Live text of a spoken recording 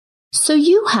So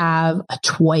you have a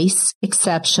twice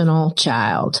exceptional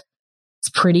child. It's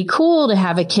pretty cool to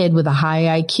have a kid with a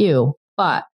high IQ,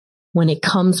 but when it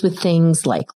comes with things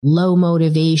like low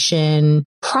motivation,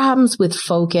 problems with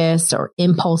focus or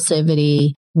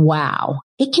impulsivity, wow,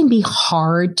 it can be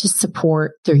hard to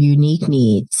support their unique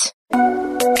needs.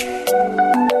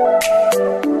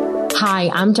 Hi,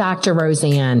 I'm Dr.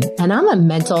 Roseanne, and I'm a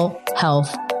mental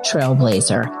health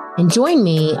trailblazer. And join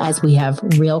me as we have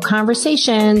real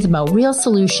conversations about real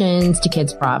solutions to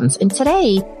kids' problems. And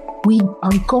today, we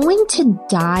are going to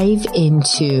dive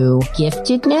into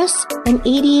giftedness and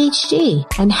ADHD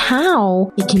and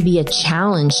how it can be a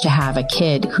challenge to have a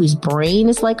kid whose brain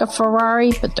is like a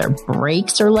Ferrari, but their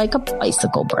brakes are like a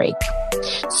bicycle brake.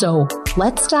 So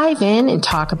let's dive in and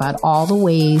talk about all the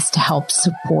ways to help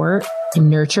support and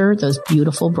nurture those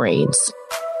beautiful brains.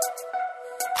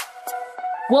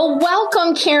 Well,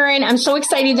 welcome, Karen. I'm so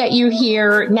excited that you're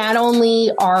here. Not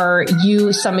only are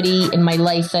you somebody in my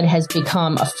life that has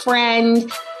become a friend,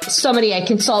 somebody I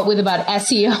consult with about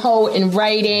SEO and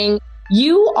writing,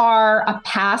 you are a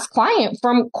past client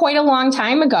from quite a long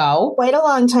time ago. Quite a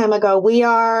long time ago. We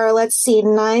are,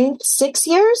 6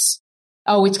 years?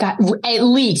 Oh, it's got at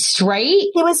least, right?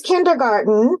 He was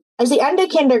kindergarten. It was the end of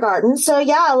kindergarten. So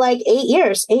yeah, 8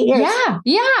 years. 8 years.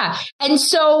 Yeah. And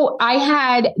so I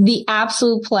had the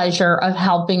absolute pleasure of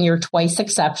helping your twice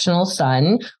exceptional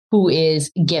son, who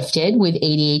is gifted with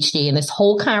ADHD. And this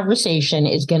whole conversation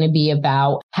is going to be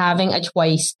about having a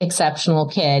twice exceptional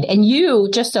kid. And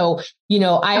you, just so you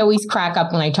know, I always crack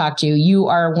up when I talk to you. You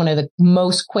are one of the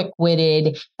most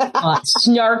quick-witted,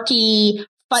 snarky,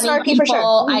 funny people, for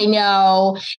sure. I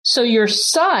know. So your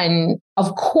son,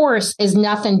 of course, is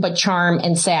nothing but charm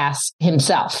and sass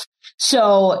himself.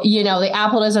 So, the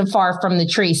apple doesn't fall from the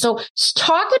tree. So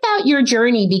talk about your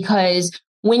journey, because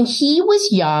when he was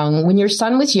young, when your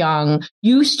son was young,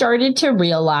 you started to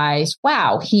realize,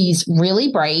 wow, he's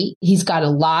really bright. He's got a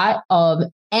lot of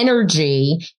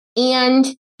energy and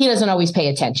he doesn't always pay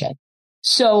attention.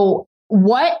 So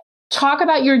talk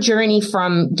about your journey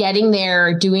from getting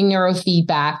there, doing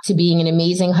neurofeedback, to being an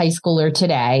amazing high schooler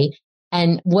today,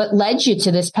 and what led you to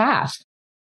this path.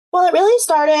 Well, it really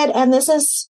started, and this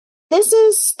is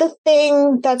the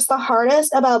thing that's the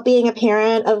hardest about being a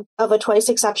parent of a twice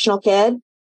exceptional kid.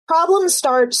 Problems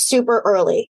start super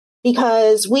early,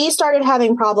 because we started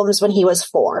having problems when he was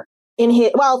 4.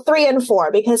 3 and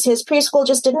 4, because his preschool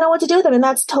just didn't know what to do with him, and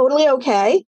that's totally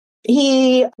okay.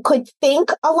 He could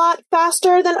think a lot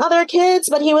faster than other kids,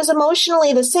 but he was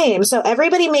emotionally the same. So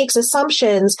everybody makes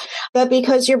assumptions that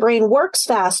because your brain works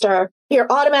faster, you're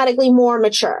automatically more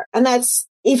mature. And that's,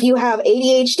 if you have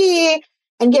ADHD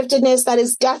and giftedness, that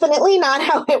is definitely not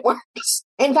how it works.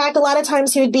 In fact, a lot of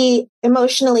times he would be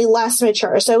emotionally less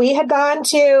mature. So we had gone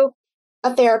to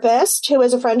a therapist who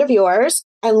was a friend of yours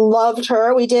and loved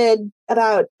her. We did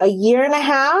about a year and a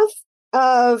half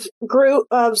of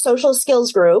social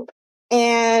skills group,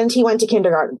 and he went to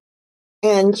kindergarten.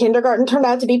 And kindergarten turned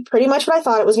out to be pretty much what I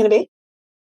thought it was going to be,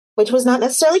 which was not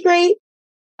necessarily great.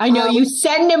 I know you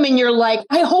send him and you're like,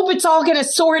 I hope it's all going to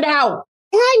sort out.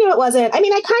 Yeah, I knew it wasn't. I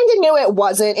mean, I kind of knew it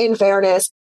wasn't, in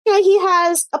fairness. He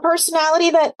has a personality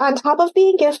that, on top of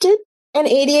being gifted and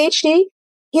ADHD,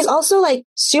 he's also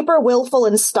super willful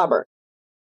and stubborn,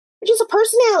 which is a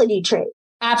personality trait.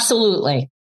 Absolutely.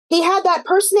 He had that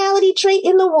personality trait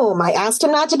in the womb. I asked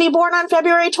him not to be born on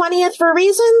February 20th for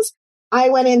reasons. I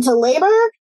went into labor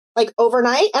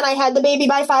overnight, and I had the baby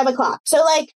by 5 o'clock. So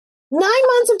 9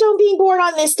 months of don't being born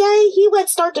on this day, he went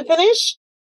start to finish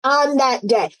on that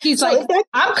day. He's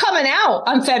I'm coming out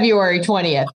on February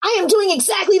 20th. I am doing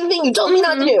exactly the thing you told me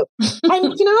not to do.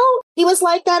 And he was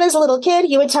like that as a little kid.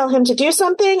 You would tell him to do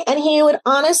something, and he would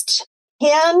honest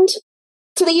hand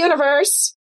to the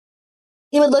universe.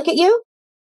 He would look at you,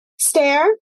 stare,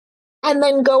 and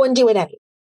then go and do it anyway.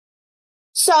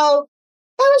 So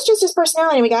that was just his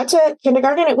personality. We got to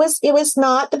kindergarten. It was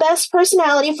not the best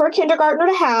personality for a kindergartner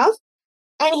to have.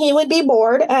 And he would be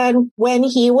bored. And when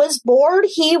he was bored,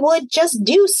 he would just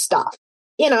do stuff,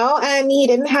 and he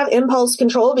didn't have impulse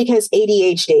control because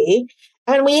ADHD.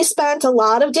 And we spent a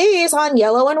lot of days on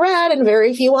yellow and red and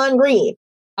very few on green.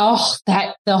 Oh,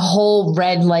 the whole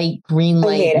red light, green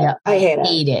light. I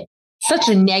hate it. Such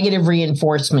a negative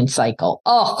reinforcement cycle.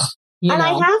 And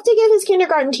I have to give his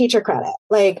kindergarten teacher credit.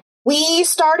 We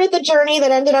started the journey that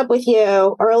ended up with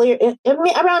you earlier,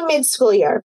 around mid-school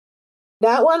year.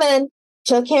 That woman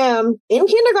took him in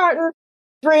kindergarten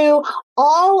through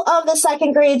all of the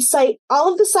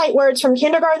sight words from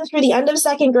kindergarten through the end of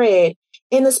second grade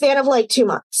in the span of 2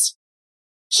 months.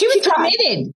 She was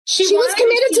committed. She was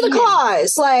committed to the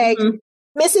cause.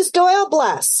 Mrs. Doyle,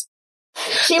 bless.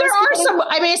 There are some,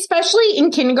 I mean, especially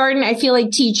in kindergarten, I feel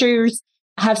like teachers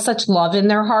have such love in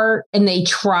their heart and they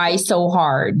try so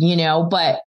hard,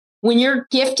 but when you're a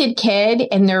gifted kid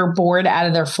and they're bored out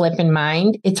of their flipping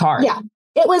mind, it's hard. Yeah,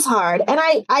 it was hard. And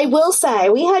I will say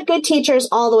we had good teachers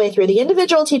all the way through. The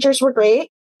individual teachers were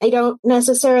great. I don't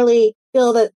necessarily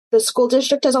feel that the school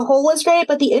district as a whole was great,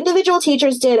 but the individual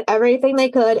teachers did everything they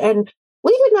could. And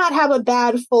we did not have a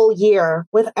bad full year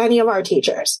with any of our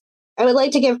teachers. I would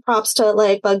like to give props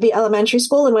to Bugby Elementary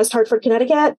School in West Hartford,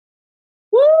 Connecticut.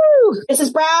 Woo!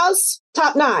 Mrs. Browse,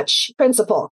 top notch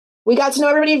principal. We got to know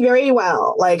everybody very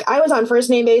well. I was on first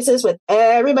name basis with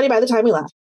everybody by the time we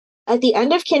left. At the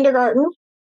end of kindergarten,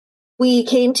 we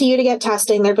came to you to get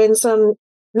testing. There'd been some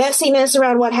messiness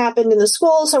around what happened in the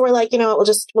school. So we're like,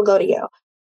 we'll go to you.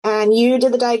 And you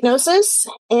did the diagnosis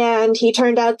and he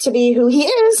turned out to be who he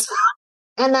is.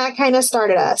 And that kind of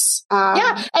started us.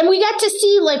 Yeah. And we got to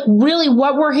see really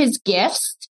what were his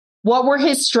gifts? What were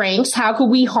his strengths? How could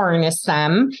we harness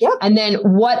them? Yep. And then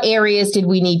what areas did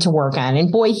we need to work on?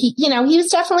 And boy, he was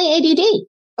definitely ADD.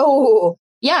 Oh,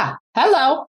 yeah.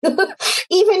 Hello.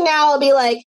 Even now I'll be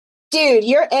like, dude,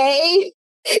 your A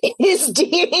is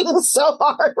D'ing so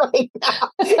hard right now.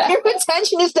 Your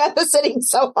attention is deficiting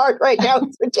so hard right now.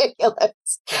 It's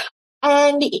ridiculous.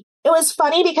 And it was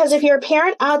funny because if you're a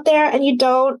parent out there and you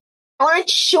aren't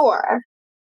sure,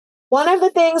 one of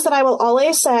the things that I will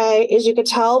always say is you could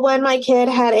tell when my kid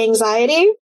had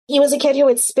anxiety. He was a kid who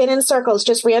would spin in circles,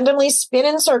 just randomly spin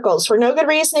in circles for no good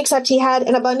reason, except he had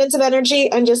an abundance of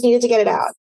energy and just needed to get it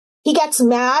out. He gets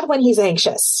mad when he's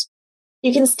anxious.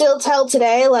 You can still tell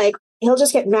today, he'll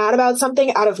just get mad about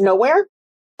something out of nowhere.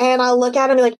 And I'll look at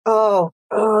him and be like, oh,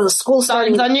 the school's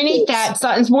starting. Something's underneath that.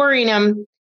 Something's worrying him.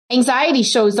 Anxiety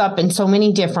shows up in so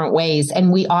many different ways.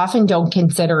 And we often don't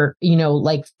consider,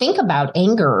 think about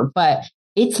anger, but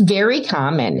it's very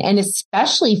common. And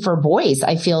especially for boys,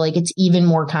 I feel like it's even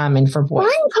more common for boys.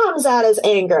 Mine comes out as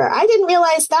anger. I didn't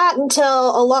realize that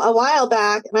until a while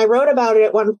back. And I wrote about it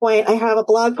at one point. I have a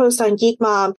blog post on Geek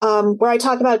Mom where I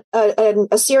talk about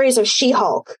a series of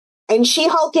She-Hulk. And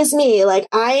She-Hulk is me.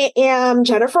 I am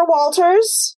Jennifer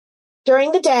Walters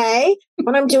during the day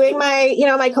when I'm doing my,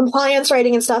 my compliance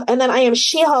writing and stuff. And then I am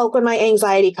She-Hulk when my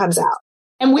anxiety comes out.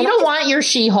 And we don't want your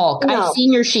She-Hulk. No. I've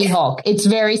seen your She-Hulk. It's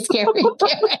very scary.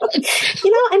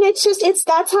 And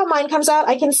that's how mine comes out.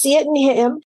 I can see it in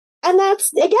him. And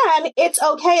that's, again, it's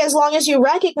okay as long as you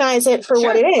recognize it for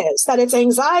what it is, that it's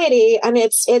anxiety and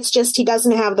it's just, he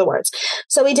doesn't have the words.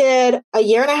 So we did a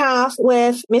year and a half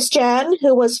with Miss Jen,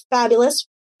 who was fabulous.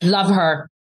 Love her.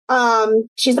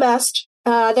 She's the best.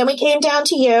 Then we came down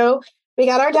to you. We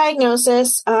got our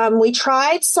diagnosis. We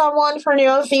tried someone for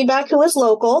neurofeedback who was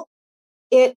local.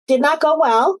 It did not go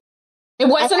well. It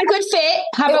wasn't a good fit.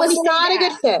 It was not a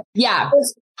good fit. Yeah.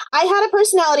 I had a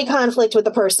personality conflict with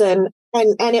the person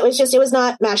and it was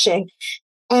not meshing.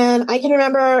 And I can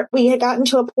remember we had gotten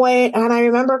to a point and I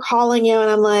remember calling you and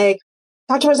I'm like,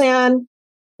 Dr. Roseanne,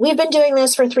 we've been doing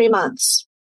this for 3 months.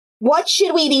 What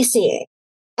should we be seeing?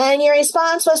 And your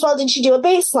response was, well, did you do a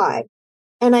baseline?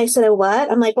 And I said, a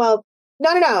what? I'm like, well,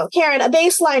 no, Karen, a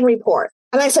baseline report.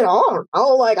 And I said,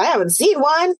 I haven't seen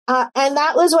one. And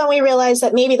that was when we realized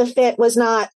that maybe the fit was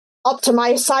not up to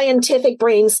my scientific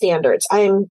brain standards.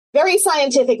 I'm very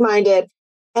scientific minded.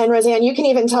 And Roseanne, you can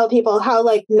even tell people how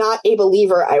not a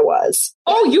believer I was.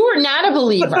 Oh, you were not a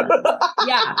believer.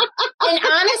 Yeah. And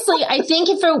honestly, I think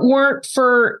if it weren't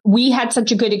for, we had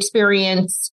such a good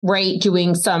experience, right,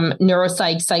 doing some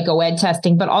neuropsych, psychoed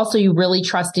testing, but also you really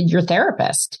trusted your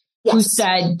therapist who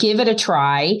said, give it a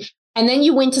try. And then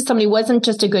you went to somebody who wasn't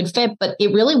just a good fit, but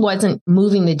it really wasn't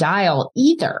moving the dial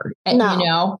either.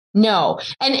 No.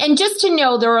 And just to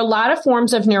know, there are a lot of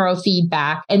forms of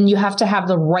neurofeedback and you have to have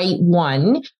the right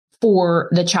one for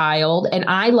the child. And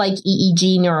I like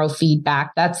EEG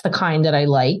neurofeedback. That's the kind that I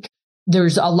like.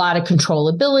 There's a lot of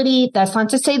controllability. That's not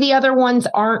to say the other ones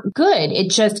aren't good.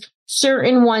 It just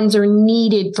certain ones are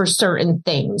needed for certain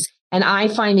things. And I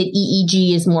find that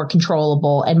EEG is more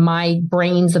controllable and my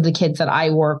brains of the kids that I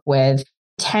work with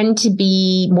tend to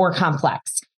be more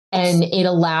complex and it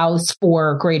allows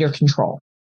for greater control.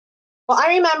 Well,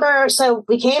 I remember, so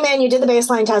we came in, you did the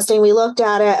baseline testing, we looked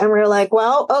at it and we were like,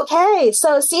 well, okay,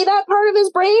 so see that part of his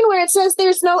brain where it says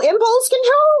there's no impulse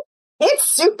control?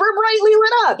 It's super brightly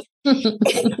lit up.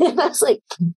 And I was like,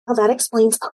 well, that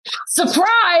explains.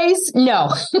 Surprise!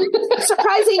 No.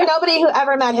 Surprising nobody who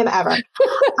ever met him ever.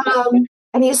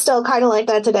 And he's still kind of like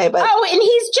that today. But oh, and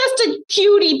he's just a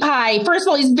cutie pie. First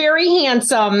of all, he's very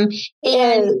handsome.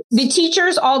 And the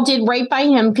teachers all did right by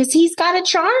him because he's got a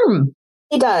charm.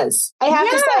 He does. I have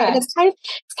to say, and it's kind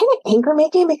of anger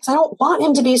making because I don't want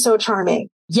him to be so charming.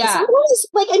 Yeah. Sometimes,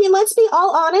 let's be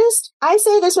all honest. I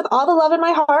say this with all the love in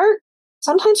my heart.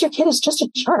 Sometimes your kid is just a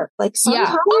jerk. Like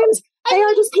sometimes they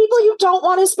are just people you don't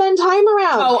want to spend time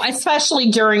around. Oh,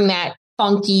 especially during that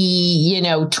funky,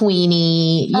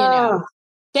 tweeny,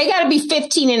 They got to be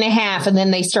 15 and a half and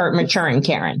then they start maturing,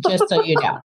 Karen, just so you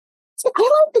know.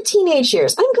 I like the teenage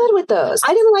years. I'm good with those.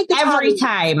 I didn't like the every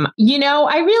time.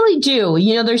 I really do.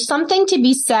 There's something to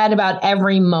be said about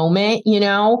every moment.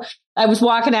 I was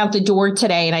walking out the door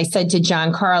today and I said to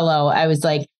Giancarlo, I was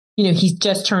like, he's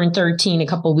just turned 13 a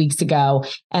couple of weeks ago.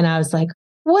 And I was like,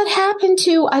 what happened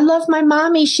to, I love my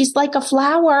mommy. She's like a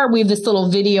flower. We have this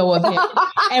little video of him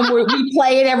and we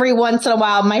play it every once in a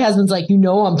while. My husband's like,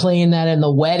 I'm playing that in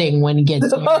the wedding when he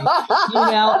gets married,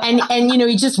 and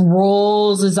he just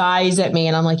rolls his eyes at me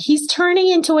and I'm like, he's turning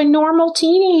into a normal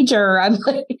teenager. I'm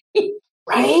like,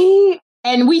 right.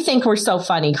 And we think we're so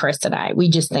funny, Chris and I. We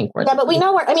just think we're. Yeah, but we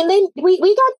know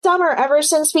we got dumber ever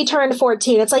since we turned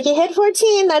 14. It's like you hit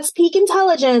 14, that's peak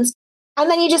intelligence. And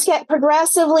then you just get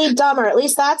progressively dumber. At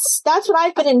least that's what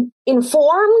I've been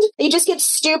informed. You just get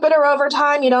stupider over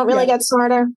time. You don't really get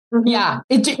smarter. Mm-hmm. Yeah.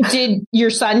 Did your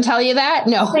son tell you that?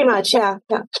 No. Pretty much, yeah.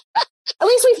 At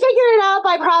least we figured it out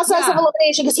by process of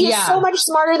elimination because he is so much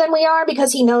smarter than we are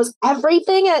because he knows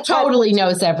everything. And totally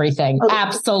knows everything. Okay.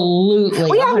 Absolutely.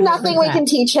 We have 100%. Nothing we can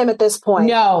teach him at this point.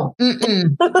 No.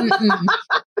 Mm-mm.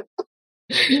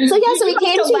 So so we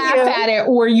came to laugh at it,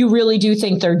 or you really do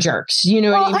think they're jerks. You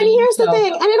know what I mean? And here's the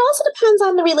thing, and it also depends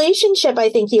on the relationship I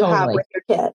think you have with your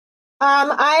kid.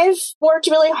 I've worked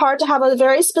really hard to have a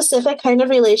very specific kind of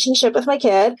relationship with my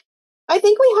kid. I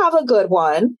think we have a good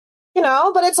one,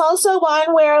 but it's also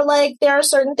one where there are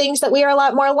certain things that we are a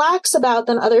lot more lax about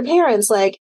than other parents.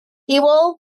 Like he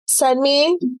will send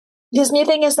me, his new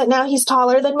thing is that now he's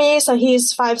taller than me, so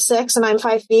he's 5'6" and I'm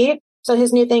 5 feet. So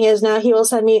his new thing is now he will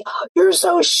send me, you're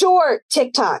so short,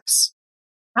 TikToks.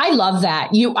 I love that.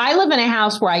 I live in a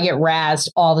house where I get razzed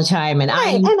all the time and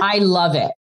I love it.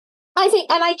 I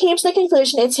think, and I came to the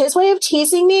conclusion, it's his way of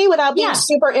teasing me without being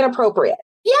super inappropriate.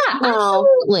 Yeah,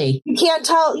 absolutely. You can't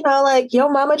tell,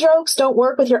 mama jokes don't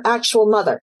work with your actual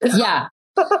mother. Yeah.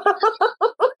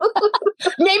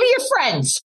 Maybe you're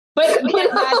friends, but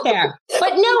not there.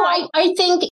 But no, I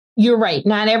think you're right.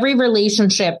 Not every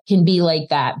relationship can be like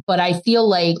that. But I feel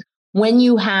like when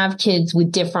you have kids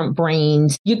with different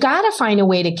brains, you got to find a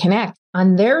way to connect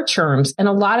on their terms. And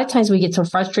a lot of times we get so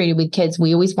frustrated with kids.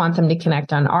 We always want them to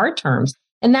connect on our terms.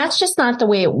 And that's just not the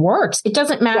way it works. It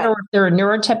doesn't matter if they're a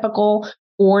neurotypical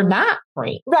or not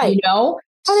brain, right? And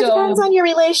it depends on your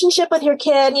relationship with your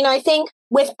kid. I think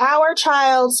with our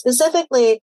child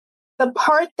specifically, the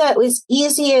part that was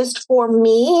easiest for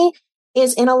me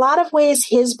is in a lot of ways,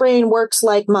 his brain works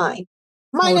like mine,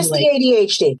 minus the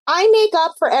ADHD. I make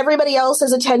up for everybody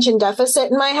else's attention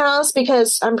deficit in my house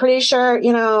because I'm pretty sure,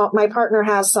 my partner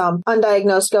has some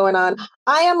undiagnosed going on.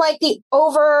 I am like the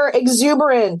over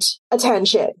exuberant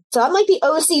attention. So I'm like the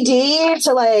OCD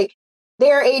to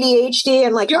their ADHD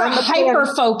and you're I'm a hyper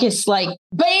focused,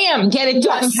 bam, get it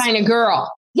done kind of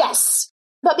girl. Yes.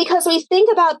 But because we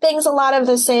think about things a lot of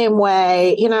the same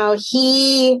way,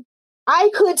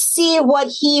 I could see what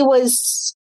he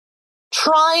was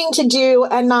trying to do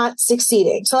and not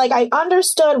succeeding. So I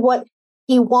understood what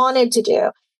he wanted to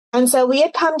do. And so we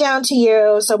had come down to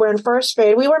you. So we're in first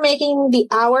grade. We were making the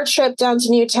hour trip down to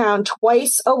Newtown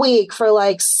twice a week for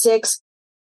 6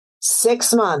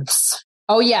 months.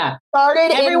 Oh, yeah.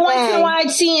 Started every once in a while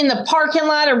I'd see in the parking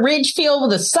lot of Ridgefield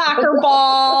with a soccer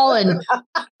ball and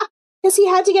because he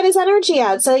had to get his energy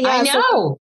out. So I know.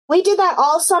 So we did that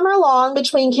all summer long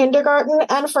between kindergarten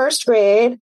and first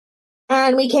grade.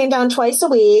 And we came down twice a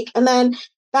week. And then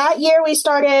that year we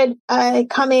started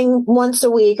coming once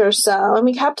a week or so. And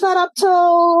we kept that up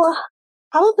till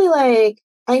probably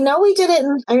I know we did it.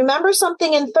 I remember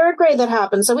something in third grade that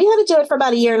happened. So we had to do it for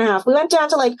about a year and a half. We went down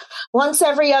to once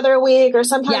every other week or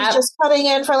sometimes just coming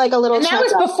in for a little. And that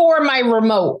was before my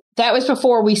remote. That was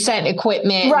before we sent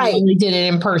equipment. Right. And we did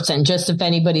it in person, just if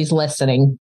anybody's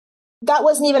listening. That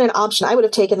wasn't even an option. I would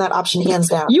have taken that option hands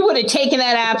down. You would have taken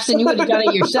that option. You would have done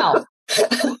it yourself.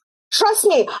 Trust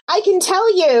me, I can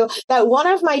tell you that one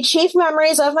of my chief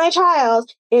memories of my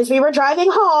child is we were driving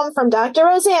home from Dr.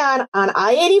 Roseanne on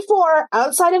I-84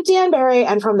 outside of Danbury,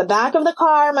 and from the back of the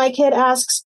car, my kid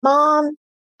asks, Mom,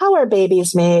 how are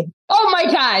babies made? Oh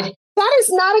my God. That is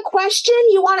not a question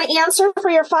you want to answer for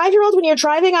your 5-year-old when you're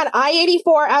driving on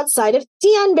I-84 outside of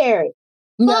Danbury.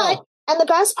 No. And the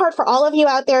best part for all of you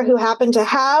out there who happen to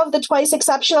have the twice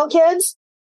exceptional kids,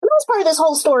 The most part of this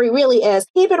whole story really is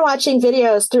he'd been watching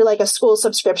videos through like a school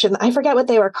subscription. I forget what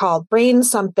they were called. Brain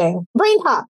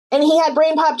Pop. And he had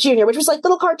Brain Pop Jr., which was like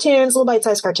little cartoons, little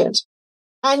bite-sized cartoons.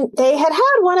 And they had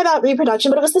one about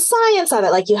reproduction, but it was the science of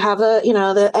it. Like you have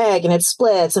the egg and it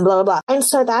splits and blah, blah, blah. And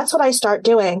so that's what I start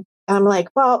doing. And I'm like,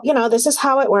 well, this is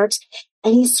how it works.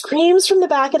 And he screams from the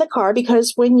back of the car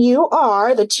because when you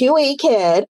are the 2E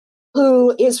kid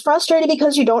who is frustrated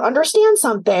because you don't understand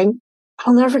something,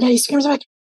 I'll never forget, he screams like,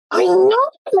 I know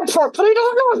the part, but I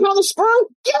don't know how the sperm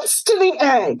gets to the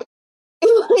egg. In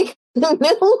like the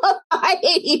middle of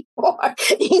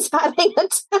I-84, he's having a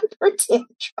temper tantrum.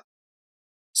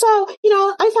 So,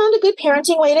 I found a good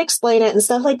parenting way to explain it and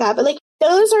stuff like that. But like,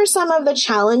 those are some of the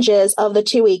challenges of the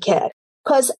 2E kid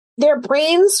because their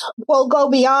brains will go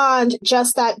beyond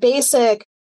just that basic,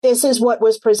 this is what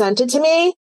was presented to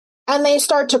me, and they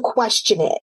start to question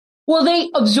it. Well, they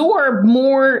absorb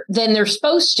more than they're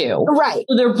supposed to. Right.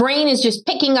 So their brain is just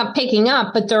picking up,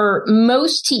 but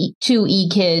most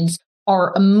 2E kids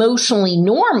are emotionally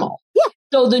normal. Yeah.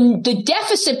 So the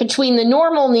deficit between the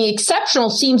normal and the exceptional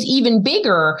seems even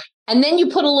bigger. And then you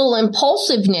put a little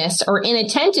impulsiveness or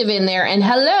inattentive in there and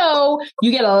hello,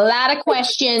 you get a lot of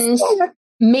questions,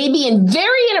 maybe in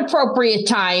very inappropriate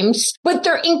times, but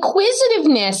their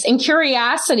inquisitiveness and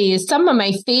curiosity is some of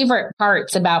my favorite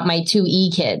parts about my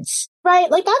 2E kids.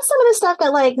 Right. Like that's some of the stuff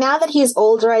that like now that he's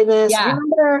older, I miss. Yeah. I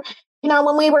remember,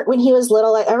 when he was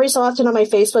little, like every so often on my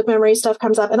Facebook memory stuff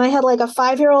comes up and I had like a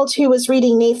 5-year-old who was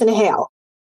reading Nathan Hale.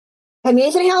 And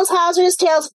Nathan Hale's Hazardous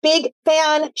Tales, big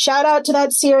fan. Shout out to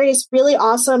that series. Really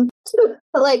awesome.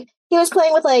 But like he was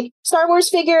playing with like Star Wars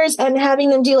figures and having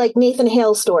them do like Nathan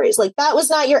Hale stories. Like that was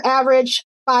not your average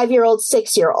 5-year-old,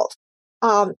 6-year-old.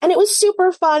 And it was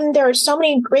super fun. There are so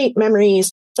many great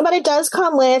memories, but it does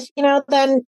come with,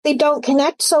 then they don't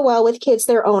connect so well with kids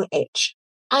their own age.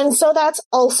 And so that's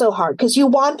also hard because you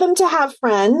want them to have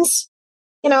friends,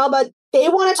 but they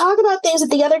want to talk about things that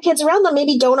the other kids around them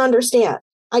maybe don't understand.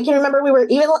 I can remember we were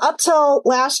even up till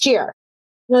last year.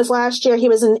 It was last year. He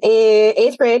was in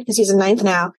 8th grade because he's in 9th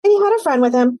now. And he had a friend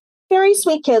with him. Very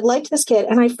sweet kid, liked this kid.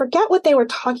 And I forget what they were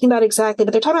talking about exactly,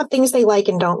 but they're talking about things they like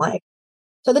and don't like.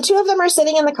 So the two of them are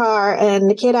sitting in the car and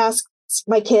the kid asks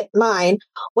mine,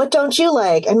 what don't you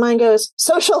like? And mine goes,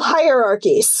 social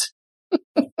hierarchies.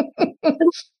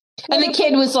 And the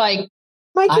kid was like,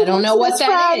 I don't know what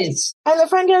that is. And the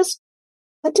friend goes,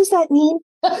 what does that mean?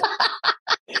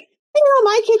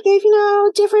 My kid gave,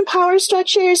 different power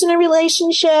structures in a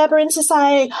relationship or in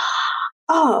society.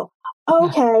 Oh,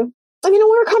 okay.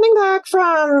 We're coming back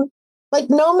from like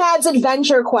Nomad's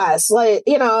Adventure Quest. Like,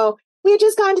 we had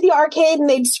just gone to the arcade and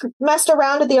they'd messed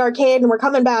around at the arcade and we're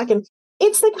coming back. And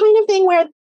it's the kind of thing where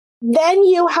then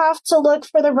you have to look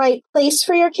for the right place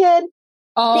for your kid.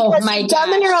 Oh, because my God. God. Done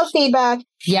the neurofeedback.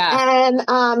 Yeah.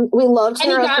 And we loved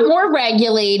and he got more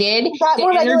regulated.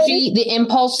 The energy, the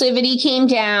impulsivity came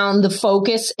down. The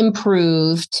focus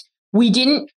improved.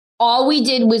 All we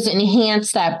did was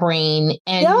enhance that brain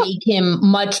and make him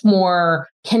much more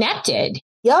connected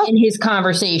in his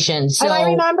conversations. So, and I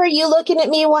remember you looking at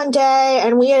me one day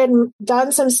and we had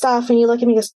done some stuff and you look at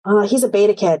me and goes, oh, he's a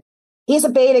beta kid. He's a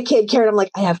beta kid, Karen. I'm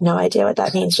like, I have no idea what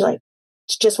that means. You're like,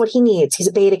 it's just what he needs. He's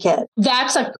a beta kid.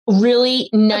 That's a really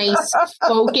nice,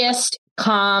 focused,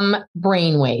 calm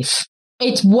brainwave.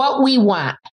 It's what we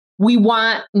want. We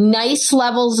want nice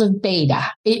levels of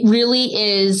beta. It really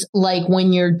is like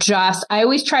when you're I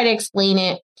always try to explain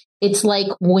it. It's like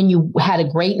when you had a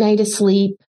great night of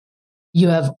sleep, you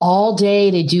have all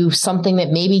day to do something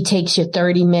that maybe takes you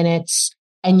 30 minutes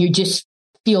and you just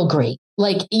feel great.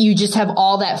 Like you just have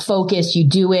all that focus, you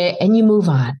do it and you move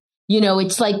on.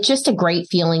 It's like just a great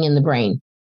feeling in the brain.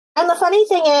 And the funny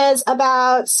thing is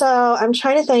so I'm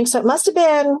trying to think. So it must have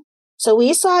been, so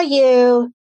we saw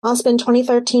you, must have been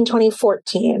 2013,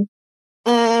 2014.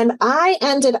 And I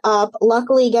ended up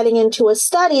luckily getting into a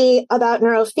study about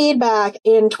neurofeedback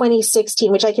in 2016,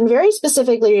 which I can very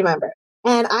specifically remember.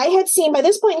 And I had seen by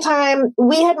this point in time,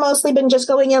 we had mostly been just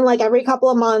going in like every couple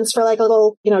of months for like a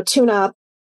little, tune up.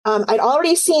 I'd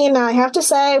already seen, I have to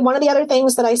say, one of the other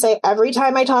things that I say every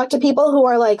time I talk to people who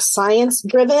are like science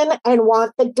driven and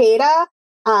want the data.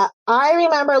 I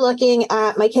remember looking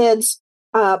at my kids'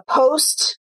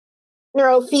 post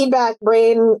neurofeedback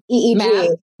brain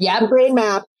EEG, brain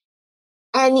map,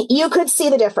 and you could see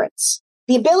the difference.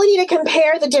 The ability to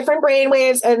compare the different brain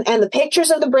waves and the pictures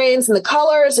of the brains and the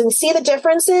colors and see the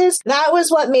differences. That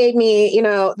was what made me,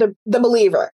 the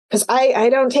believer. Because I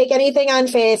don't take anything on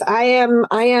faith. I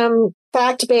am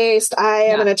fact-based. I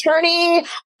am an attorney.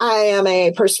 I am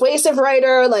a persuasive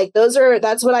writer. Like that's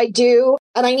what I do.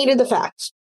 And I needed the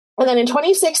facts. And then in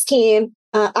 2016,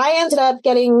 I ended up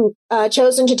getting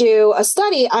chosen to do a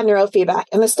study on neurofeedback.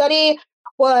 And the study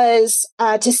was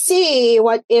to see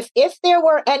what if there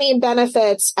were any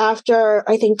benefits after,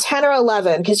 I think, 10 or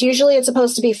 11, because usually it's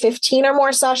supposed to be 15 or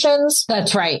more sessions.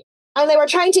 That's right. And they were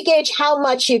trying to gauge how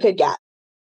much you could get.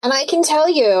 And I can tell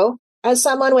you, as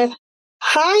someone with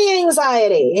high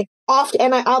anxiety, often,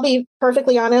 and I'll be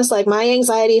perfectly honest, like my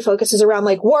anxiety focuses around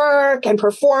like work and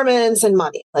performance and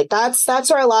money. Like that's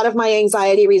where a lot of my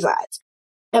anxiety resides.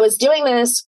 I was doing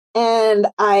this, and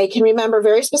I can remember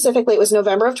very specifically, it was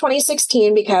November of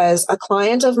 2016, because a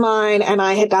client of mine and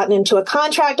I had gotten into a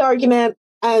contract argument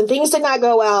and things did not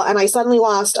go well. And I suddenly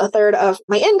lost a third of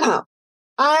my income.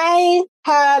 I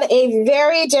had a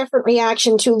very different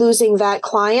reaction to losing that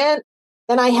client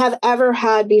than I have ever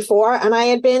had before. And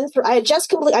I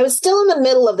was still in the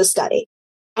middle of the study,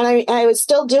 and I was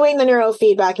still doing the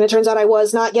neurofeedback, and it turns out I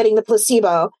was not getting the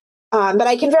placebo. But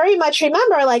I can very much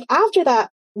remember, like after that,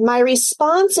 my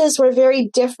responses were very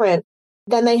different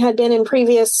than they had been in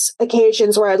previous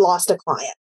occasions where I'd lost a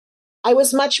client. I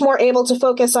was much more able to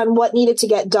focus on what needed to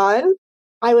get done.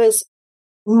 I was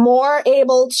more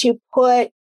able to put,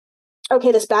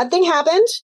 okay, this bad thing happened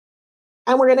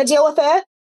and we're going to deal with it.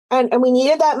 And we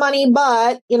needed that money,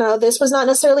 but, this was not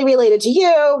necessarily related to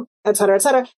you, et cetera, et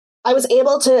cetera. I was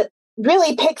able to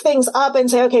really pick things up and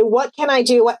say, okay, what can I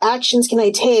do? What actions can I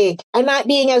take? And not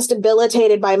being as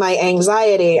debilitated by my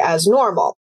anxiety as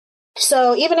normal.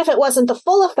 So even if it wasn't the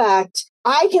full effect,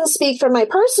 I can speak from my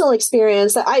personal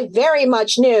experience that I very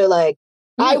much knew, like,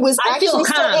 I was actually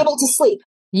still able to sleep.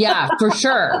 Yeah, for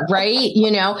sure. Right.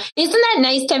 Isn't that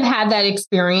nice to have had that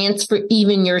experience for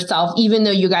even yourself, even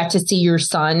though you got to see your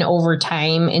son over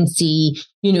time and see,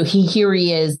 here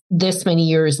he is this many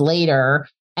years later,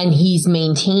 and he's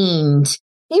maintained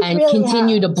and really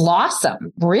continue to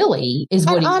blossom, really, is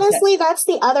what he honestly, that's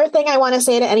the other thing I want to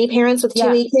say to any parents with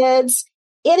 2 kids.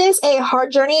 It is a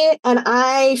hard journey, and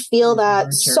I feel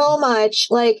that so much.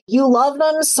 Like, you love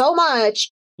them so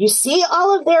much. You see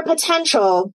all of their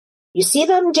potential. You see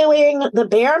them doing the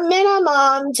bare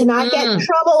minimum to not get in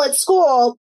trouble at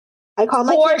school. I call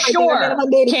my kid my bare minimum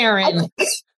baby. Karen.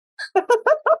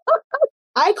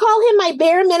 I call him my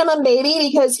bare minimum baby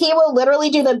because he will literally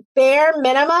do the bare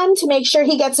minimum to make sure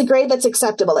he gets a grade that's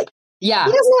acceptable. Like, he doesn't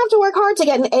have to work hard to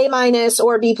get an A-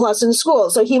 or B+ in school.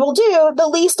 So he will do the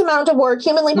least amount of work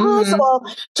humanly possible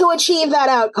to achieve that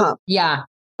outcome. Yeah.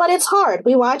 But it's hard.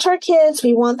 We watch our kids.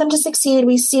 We want them to succeed.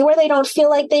 We see where they don't feel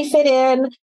like they fit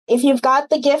in. If you've got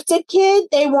the gifted kid,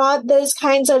 they want those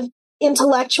kinds of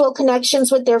intellectual connections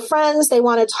with their friends. They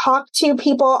want to talk to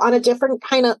people on a different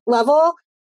kind of level.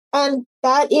 And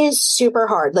that is super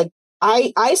hard. Like,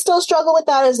 I still struggle with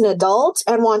that as an adult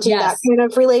and wanting that kind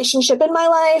of relationship in my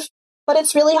life. But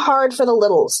it's really hard for the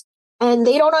littles. And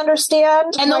they don't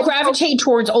understand. And they'll gravitate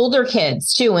towards older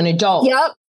kids too, and adults.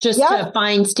 Yep. Just to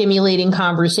find stimulating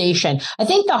conversation. I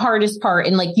think the hardest part,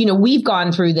 and we've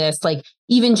gone through this,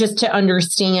 even just to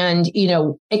understand,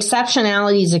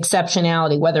 exceptionality is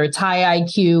exceptionality, whether it's high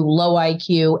IQ, low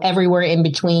IQ, everywhere in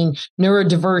between,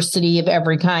 neurodiversity of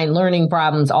every kind, learning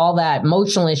problems, all that,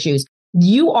 emotional issues.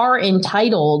 You are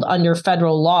entitled under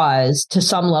federal laws to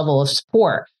some level of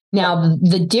support. Now,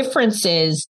 the difference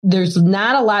is there's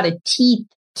not a lot of teeth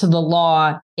to the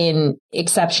law in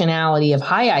exceptionality of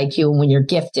high IQ when you're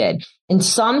gifted. And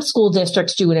some school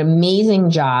districts do an amazing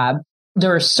job.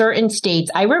 There are certain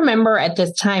states. I remember at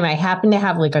this time, I happened to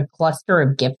have a cluster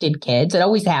of gifted kids. It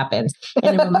always happens.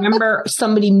 And I remember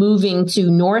somebody moving to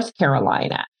North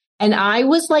Carolina, and I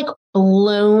was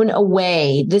blown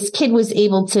away. This kid was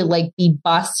able to be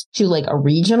bused to a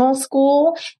regional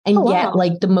school and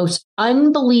get the most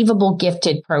unbelievable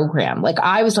gifted program.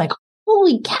 I was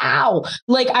holy cow.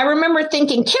 I remember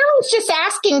thinking, Carol's just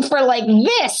asking for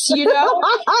this, and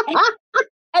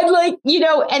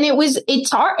and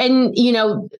it's hard.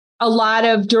 And, a lot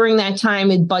of during that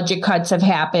time, budget cuts have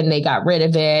happened. They got rid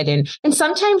of it. And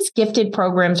sometimes gifted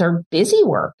programs are busy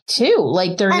work too.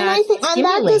 They're not. And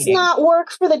that does not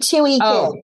work for the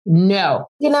 2E kid. No.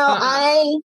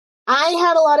 I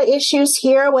had a lot of issues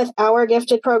here with our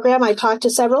gifted program. I talked to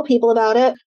several people about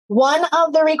it. One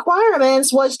of the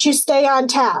requirements was to stay on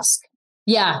task.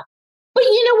 Yeah. But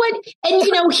you know what? And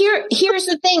here's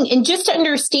the thing. And just to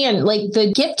understand,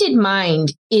 the gifted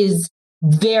mind is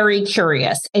very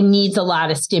curious and needs a lot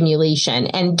of stimulation,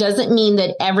 and doesn't mean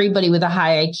that everybody with a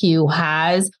high IQ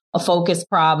has a focus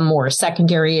problem or a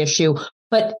secondary issue,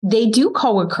 but they do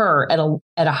co-occur at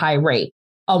a high rate.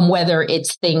 Whether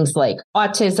it's things like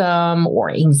autism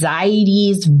or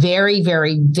anxieties, very,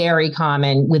 very, very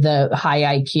common with a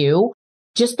high IQ.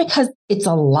 just because it's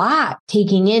a lot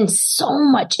taking in so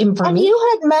much information. And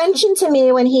you had mentioned to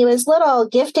me when he was little,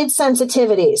 gifted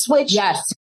sensitivities, which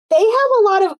yes, they have a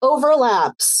lot of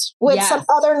overlaps with some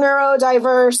other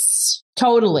neurodiverse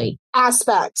totally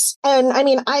aspects. And I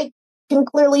mean, I can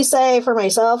clearly say for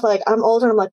myself, like I'm older,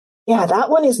 I'm like, yeah, that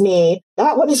one is me.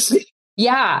 That one is me.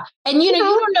 Yeah. And, you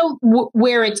don't know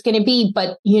where it's going to be,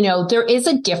 but, there is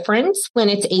a difference when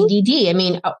it's ADD. I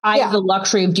mean, I have the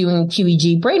luxury of doing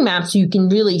QEEG brain maps. So you can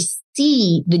really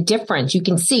see the difference. You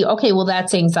can see, okay, well,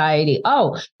 that's anxiety.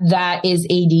 Oh, that is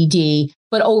ADD.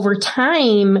 But over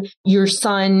time, your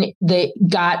son that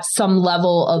got some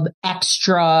level of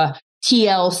extra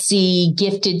TLC,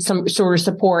 gifted some sort of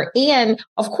support. And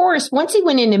of course, once he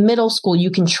went into middle school, you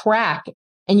can track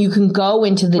and you can go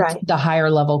into the higher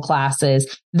level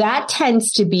classes. That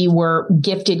tends to be where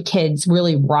gifted kids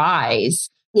really rise.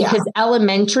 Because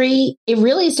elementary, it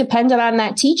really is dependent on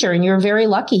that teacher. And you're very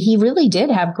lucky. He really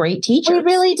did have great teachers. We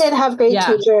really did have great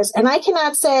teachers. And I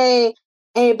cannot say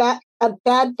a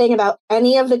bad thing about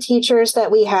any of the teachers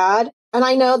that we had. And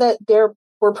I know that there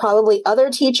were probably other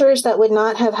teachers that would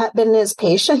not have been as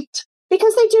patient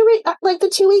because they do, like the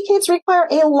 2E kids require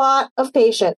a lot of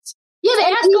patience. Yeah, they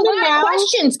ask a lot of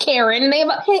questions, Karen, and they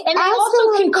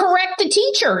also can correct the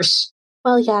teachers.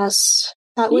 Well, yes.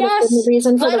 That would have been the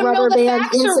reason for the rubber band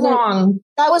incident.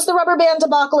 That was the rubber band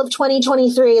debacle of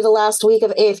 2023, the last week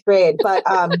of 8th grade. But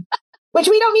which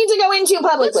we don't need to go into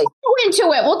publicly. Let's go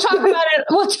into it. We'll talk about it.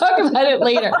 We'll talk about it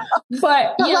later.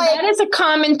 But that is a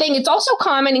common thing. It's also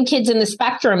common in kids in the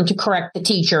spectrum to correct the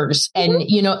teachers. And,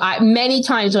 many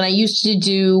times when I used to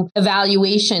do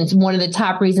evaluations, one of the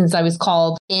top reasons I was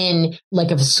called in, like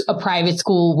a private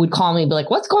school would call me and be like,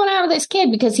 what's going on with this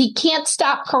kid? Because he can't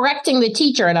stop correcting the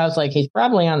teacher. And I was like, he's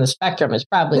probably on the spectrum. It's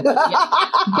probably.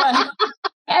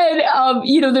 And,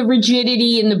 the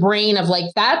rigidity in the brain of like,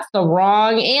 that's the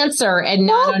wrong answer and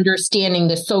not understanding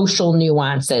the social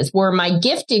nuances where my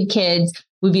gifted kids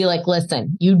would be like,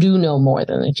 listen, you do know more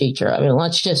than the teacher. I mean,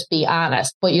 let's just be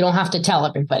honest, but you don't have to tell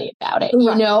everybody about it,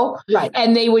 Right.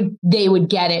 And they would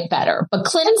get it better. But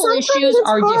clinical issues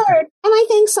are different. And I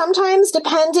think sometimes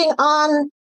depending on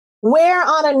where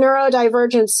on a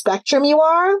neurodivergent spectrum you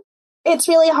are, it's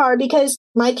really hard because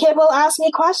my kid will ask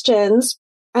me questions.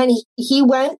 And he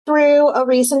went through a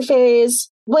recent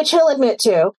phase, which he'll admit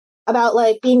to, about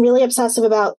like being really obsessive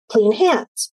about clean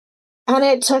hands. And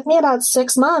it took me about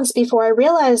 6 months before I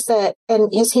realized that, and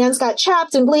his hands got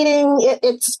chapped and bleeding.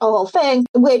 It's a whole thing,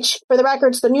 which for the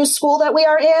record, the new school that we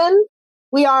are in,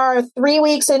 we are 3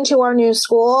 weeks into our new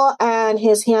school and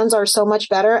his hands are so much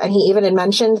better. And he even had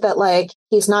mentioned that like,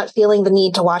 he's not feeling the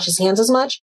need to wash his hands as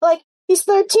much. Like he's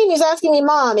 13. He's asking me,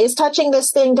 Mom, is touching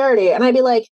this thing dirty? And I'd be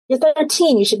like, you're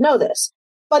 13, you should know this.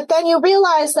 But then you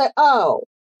realize that,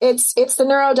 it's the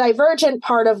neurodivergent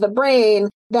part of the brain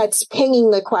that's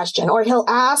pinging the question. Or he'll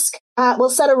ask, we'll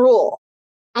set a rule.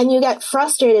 And you get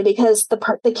frustrated because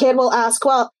the kid will ask,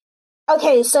 well,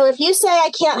 okay, so if you say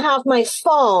I can't have my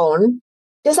phone,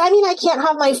 does that mean I can't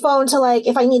have my phone to like,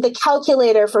 if I need the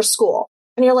calculator for school?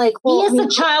 And you're like, well, he is the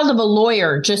child of a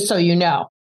lawyer, just so you know.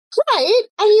 Right.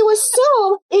 And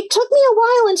it took me a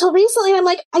while until recently. I'm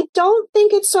like, I don't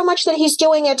think it's so much that he's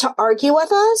doing it to argue with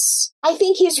us. I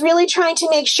think he's really trying to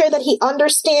make sure that he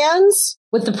understands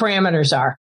what the parameters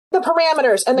are. The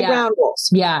parameters and the ground rules.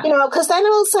 Yeah. Because then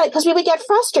it'll say, because we would get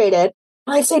frustrated.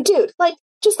 And I'd say, dude, like,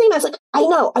 just think about it. Like, I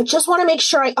know, I just want to make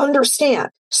sure I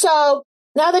understand. So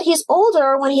now that he's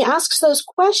older, when he asks those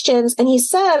questions and he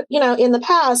said, in the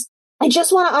past, I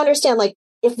just want to understand, like,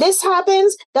 if this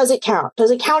happens, does it count?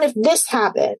 Does it count if this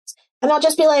happens? And I'll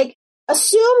just be like,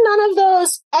 assume none of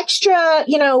those extra,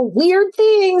 weird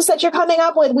things that you're coming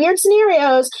up with, weird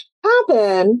scenarios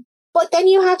happen. But then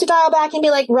you have to dial back and be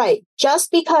like, right,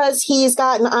 just because he's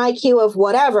got an IQ of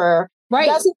whatever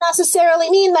doesn't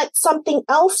necessarily mean that something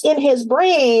else in his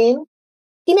brain,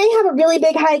 he may have a really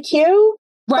big IQ,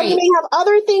 but he may have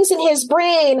other things in his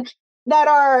brain that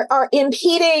are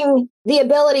impeding the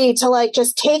ability to like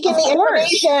just take in the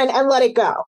information and let it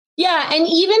go. Yeah. And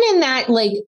even in that,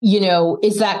 like,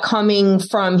 is that coming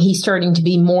from he's starting to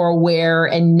be more aware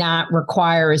and not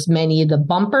require as many of the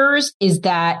bumpers? Is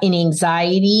that in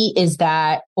anxiety? Is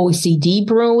that OCD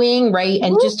brewing? Right.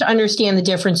 And just to understand the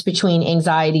difference between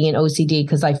anxiety and OCD,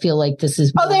 because I feel like this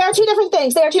is. They are two different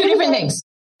things. They are two different things.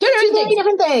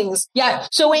 Different things. Yeah.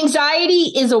 So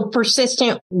anxiety is a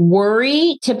persistent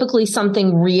worry, typically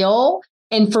something real.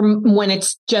 And from when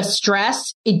it's just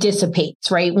stress, it dissipates,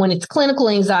 right? When it's clinical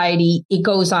anxiety, it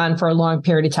goes on for a long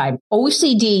period of time.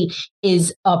 OCD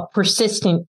is a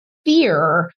persistent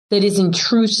fear that is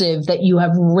intrusive, that you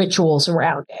have rituals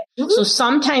around it. Mm-hmm. So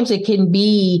sometimes it can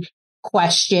be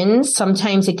questions.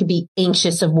 Sometimes it could be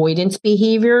anxious avoidance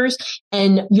behaviors,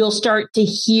 and you'll start to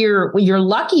hear, you're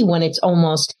lucky when it's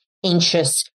almost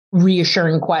anxious,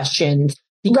 reassuring questions,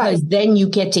 because then you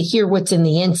get to hear what's in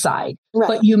the inside.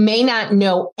 But you may not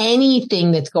know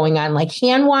anything that's going on. Like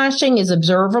hand washing is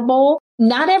observable.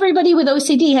 Not everybody with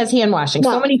OCD has hand washing.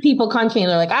 So many people come to me and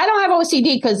they're like, I don't have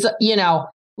OCD because,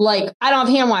 like I don't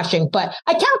have hand washing, but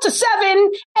I count to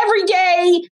 7 every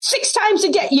day, 6 times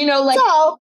a day,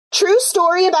 So, true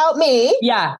story about me.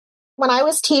 Yeah. When I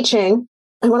was teaching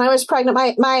and when I was pregnant,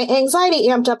 my anxiety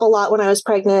amped up a lot when I was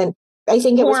pregnant. I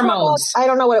think it was hormones. I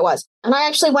don't know what it was. And I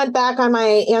actually went back on my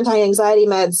anti-anxiety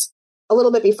meds a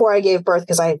little bit before I gave birth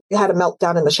because I had a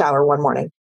meltdown in the shower one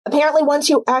morning. Apparently, once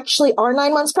you actually are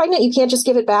 9 months pregnant, you can't just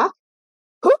give it back.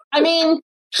 I mean,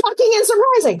 shocking and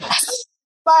surprising.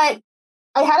 But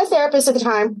I had a therapist at the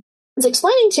time. I was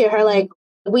explaining to her, like,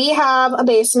 we have a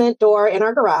basement door in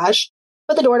our garage,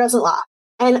 but the door doesn't lock.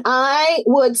 And I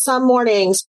would some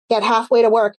mornings get halfway to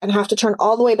work and have to turn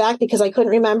all the way back because I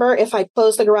couldn't remember if I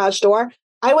closed the garage door.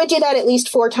 I would do that at least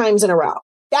 4 times in a row.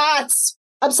 That's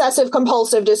obsessive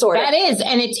compulsive disorder. That is.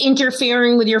 And it's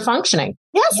interfering with your functioning.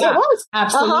 Yes, it was.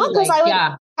 Absolutely.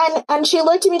 And she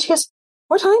looked at me and she goes,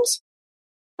 4 times?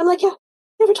 I'm like, yeah,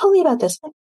 never told me about this.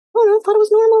 Like, oh no, I thought it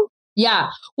was normal. Yeah.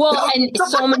 Well, and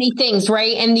so many things,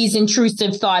 right? And these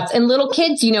intrusive thoughts and little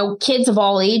kids, kids of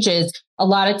all ages, a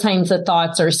lot of times the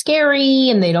thoughts are scary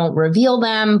and they don't reveal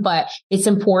them, but it's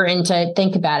important to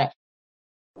think about it.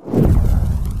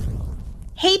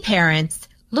 Hey, parents,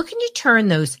 looking to turn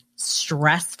those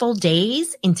stressful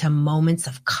days into moments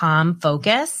of calm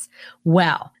focus?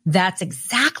 Well, that's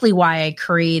exactly why I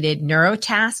created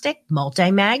Neurotastic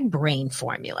Multimag Brain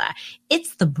Formula.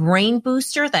 It's the brain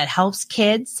booster that helps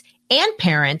kids and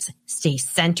parents stay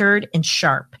centered and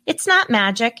sharp. It's not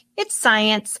magic, it's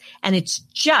science, and it's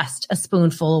just a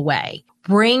spoonful away.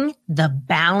 Bring the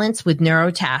balance with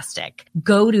Neurotastic.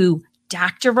 Go to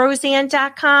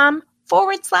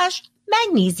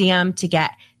drroseanne.com/magnesium to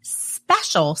get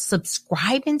special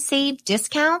subscribe and save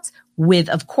discounts with,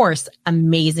 of course,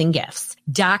 amazing gifts.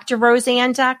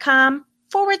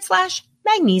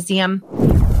 drroseanne.com/magnesium.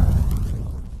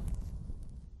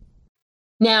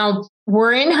 Now,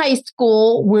 we're in high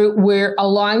school. We're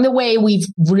along the way. We've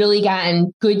really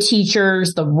gotten good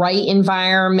teachers, the right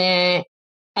environment,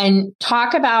 and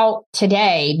talk about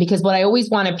today, because what I always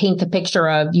want to paint the picture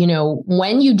of,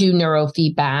 when you do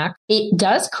neurofeedback, it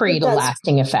does create a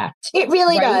lasting effect. It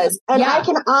really does. And I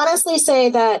can honestly say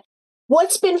that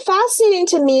what's been fascinating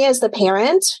to me as the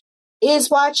parent is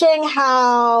watching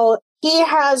how he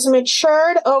has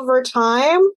matured over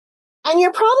time, and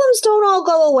your problems don't all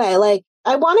go away. Like,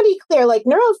 I want to be clear, like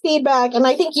neurofeedback, and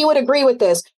I think you would agree with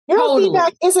this,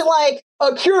 neurofeedback isn't like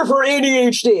a cure for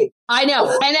ADHD. I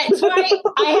know. And that's why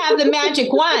I have the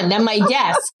magic wand on my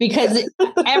desk, because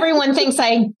everyone thinks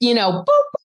boop,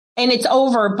 and it's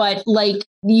over. But like,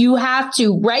 you have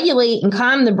to regulate and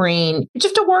calm the brain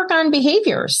just to work on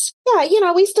behaviors. Yeah.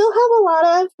 We still have a lot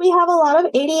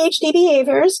of ADHD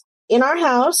behaviors in our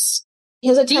house.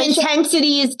 The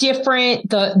intensity is different.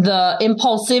 The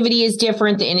impulsivity is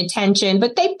different, the inattention,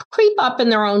 but they creep up in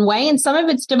their own way. And some of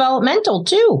it's developmental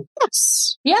too.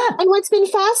 Yes. Yeah. And what's been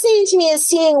fascinating to me is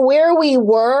seeing where we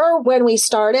were when we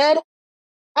started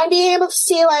and being able to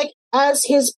see, like, as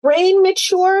his brain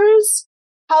matures,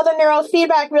 how the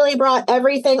neurofeedback really brought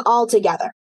everything all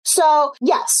together. So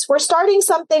yes, we're starting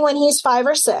something when he's 5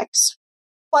 or 6,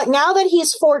 but now that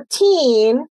he's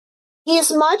 14,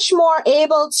 he's much more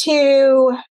able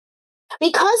to,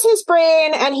 because his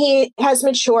brain and he has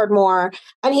matured more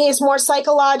and he is more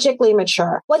psychologically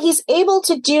mature. What he's able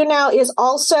to do now is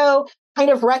also kind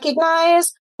of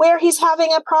recognize where he's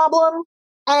having a problem.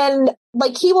 And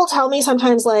like, he will tell me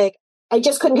sometimes, like, I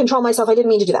just couldn't control myself. I didn't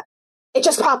mean to do that. It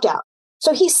just popped out.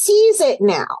 So he sees it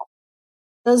now.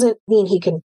 Doesn't mean he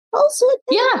can pulse it.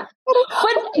 Yeah. But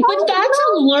that's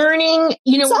a learning,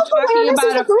 we're talking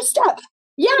about the first step.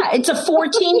 Yeah, it's a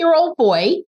 14-year-old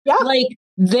boy. Yeah. Like,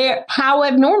 how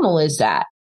abnormal is that?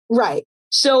 Right.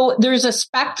 So there's a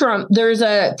spectrum, there's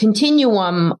a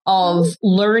continuum of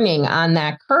learning on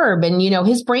that curve. And,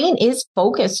 his brain is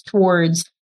focused towards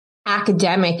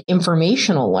academic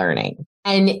informational learning.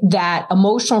 And that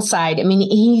emotional side,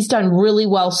 he's done really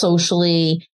well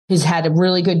socially. He's had a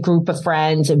really good group of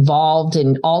friends involved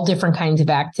in all different kinds of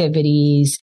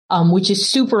activities. Which is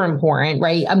super important,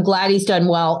 right? I'm glad he's done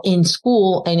well in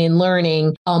school and in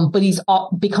learning, but he's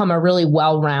become a really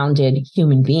well-rounded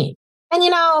human being. And,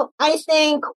 I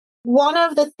think one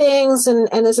of the things, and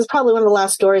this is probably one of the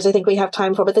last stories I think we have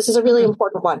time for, but this is a really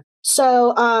important one.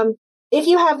 So if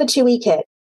you have the 2E kid,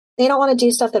 they don't want to do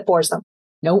stuff that bores them.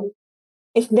 Nope.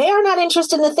 If they are not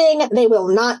interested in the thing, they will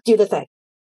not do the thing.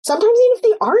 Sometimes even if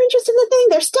they are interested in the thing,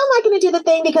 they're still not going to do the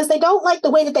thing because they don't like the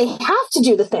way that they have to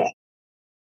do the thing.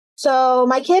 So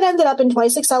my kid ended up in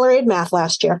twice accelerated math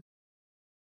last year,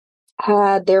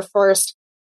 had their first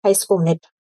high school midterm.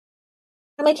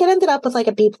 And my kid ended up with like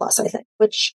a B plus, I think,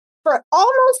 which for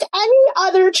almost any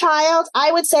other child,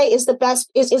 I would say is the best,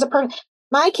 is a perfect.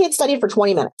 My kid studied for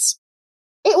 20 minutes.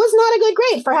 It was not a good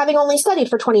grade for having only studied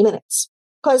for 20 minutes.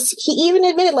 Because he even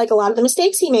admitted like a lot of the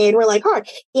mistakes he made were like hard.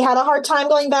 He had a hard time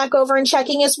going back over and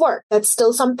checking his work. That's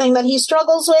still something that he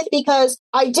struggles with because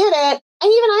I did it.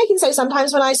 And even I can say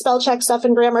sometimes when I spell check stuff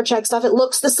and grammar check stuff, it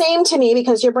looks the same to me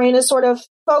because your brain is sort of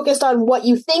focused on what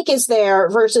you think is there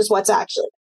versus what's actually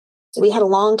there. So we had a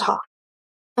long talk.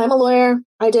 I'm a lawyer.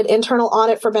 I did internal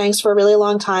audit for banks for a really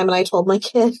long time. And I told my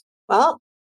kid, well,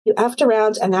 you effed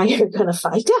around and now you're going to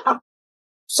find out.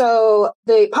 So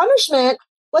the punishment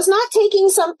was not taking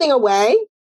something away.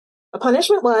 The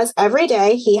punishment was every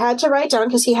day he had to write down,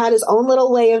 because he had his own little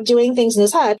way of doing things in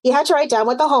his head. He had to write down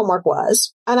what the homework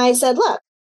was. And I said, look,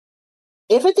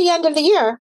 if at the end of the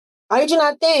year, I do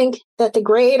not think that the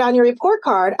grade on your report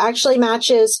card actually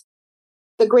matches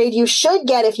the grade you should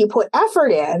get if you put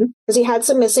effort in, because he had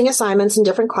some missing assignments in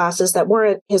different classes that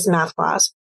weren't his math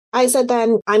class. I said,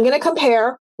 then I'm going to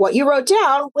compare what you wrote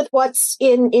down with what's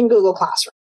in Google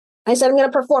Classroom. I said, I'm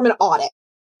going to perform an audit.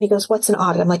 He goes, what's an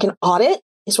audit? I'm like, an audit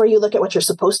is where you look at what you're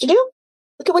supposed to do,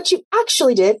 look at what you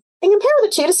actually did, and compare the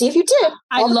two to see if you did.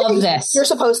 I love this. You're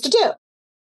supposed to do.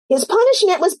 His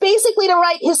punishment was basically to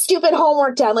write his stupid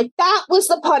homework down. Like, that was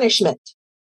the punishment.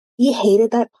 He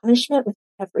hated that punishment with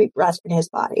every breath in his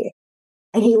body.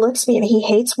 And he looks at me and he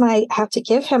hates when I have to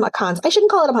give him I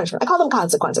shouldn't call it a punishment. I call them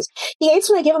consequences. He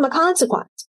hates when I give him a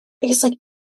consequence. He's like,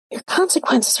 your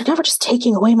consequences are never just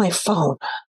taking away my phone.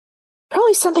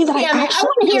 Probably something that I want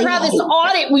to hear how this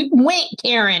audit went,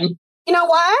 Karen. You know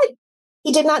what?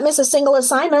 He did not miss a single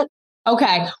assignment.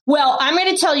 Okay. Well, I'm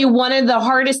going to tell you one of the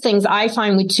hardest things I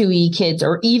find with 2E kids,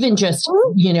 or even just,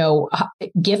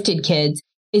 gifted kids,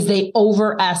 is they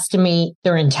overestimate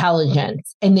their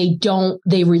intelligence and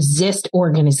they resist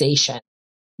organization.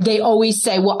 They always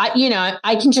say, well,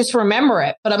 I can just remember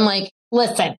it. But I'm like,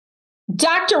 listen,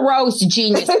 Dr. Rose,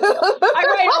 genius. I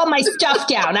write all my stuff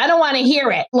down. I don't want to hear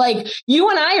it. Like, you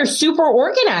and I are super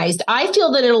organized. I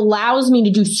feel that it allows me to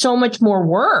do so much more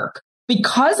work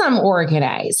because I'm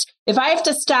organized. If I have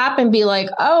to stop and be like,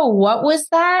 oh, what was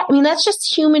that? I mean, that's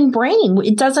just human brain.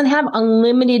 It doesn't have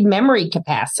unlimited memory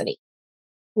capacity.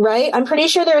 Right? I'm pretty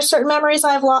sure there are certain memories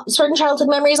I've lost, certain childhood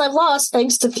memories I've lost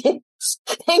thanks to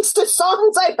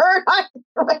songs I heard on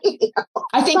the radio.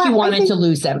 I think you wanted to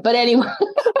lose them, but anyway.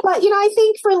 But, I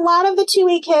think for a lot of the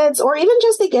 2E kids, or even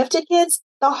just the gifted kids,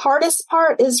 the hardest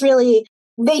part is really,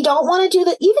 they don't want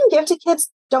to even gifted kids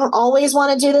don't always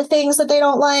want to do the things that they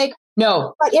don't like.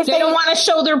 No, but if they don't want to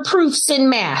show their proofs in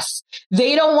math.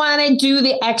 They don't want to do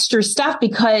the extra stuff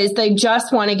because they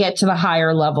just want to get to the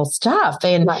higher level stuff.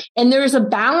 And, right. And there's a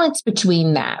balance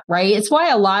between that, right? It's why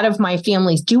a lot of my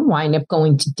families do wind up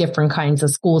going to different kinds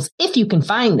of schools. If you can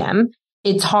find them,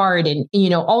 it's hard. And,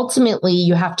 ultimately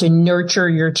you have to nurture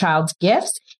your child's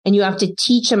gifts and you have to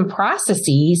teach them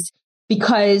processes,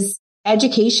 because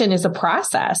education is a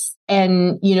process,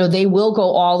 and, they will go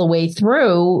all the way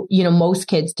through, most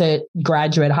kids to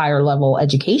graduate higher level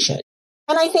education.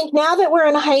 And I think now that we're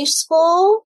in high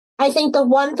school, I think the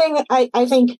one thing I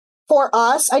think for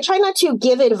us, I try not to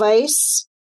give advice,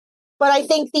 but I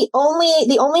think the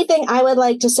only thing I would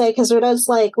like to say, because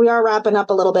we are wrapping up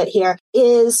a little bit here,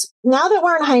 is now that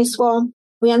we're in high school,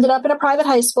 we ended up in a private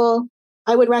high school.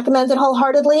 I would recommend it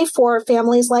wholeheartedly for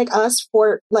families like us,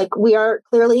 we are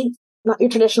clearly not your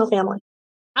traditional family.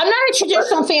 I'm not a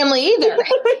traditional family either.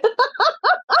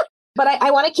 But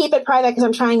I want to keep it private because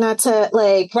I'm trying not to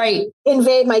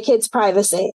invade my kid's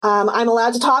privacy. I'm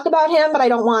allowed to talk about him, but I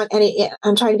don't want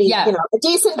I'm trying to be, a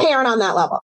decent parent on that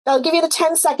level. I'll give you the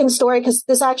 10-second story because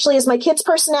this actually is my kid's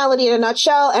personality in a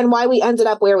nutshell and why we ended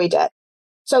up where we did.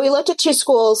 So we looked at 2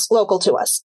 schools local to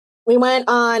us. We went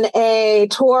on a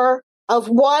tour of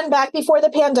one back before the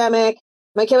pandemic.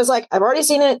 My kid was like, I've already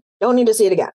seen it. Don't need to see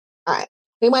it again. All right.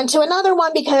 We went to another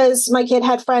one because my kid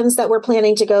had friends that were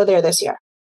planning to go there this year.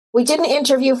 We did an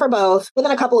interview for both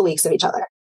within a couple of weeks of each other.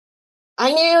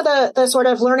 I knew the sort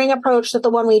of learning approach that the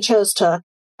one we chose took.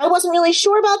 I wasn't really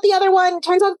sure about the other one.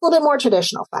 Turns out it's a little bit more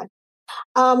traditional fun.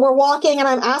 We're walking and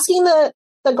I'm asking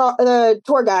the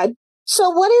tour guide, so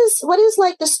what is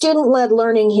like the student-led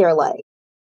learning here like?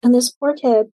 And this poor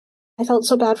kid, I felt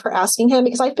so bad for asking him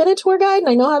because I've been a tour guide and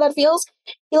I know how that feels.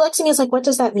 He looks at me and is like, what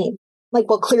does that mean? Like,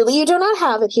 well, clearly you do not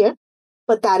have it here,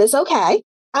 but that is okay.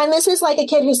 And this is like a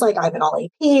kid who's like, I'm in all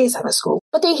APs, I'm a school.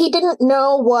 But he didn't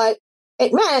know what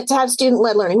it meant to have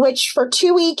student-led learning, which for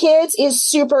 2E kids is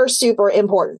super, super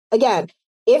important. Again,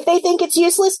 if they think it's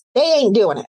useless, they ain't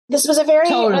doing it. This was a very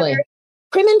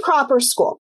prim and proper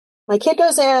school. My kid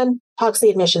goes in, talks to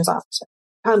the admissions officer,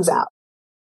 comes out.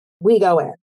 We go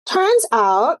in. Turns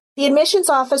out the admissions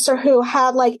officer, who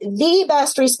had like the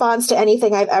best response to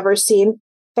anything I've ever seen,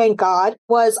 thank God,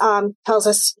 was, tells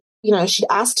us, she'd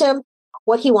asked him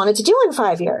what he wanted to do in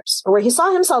 5 years, or where he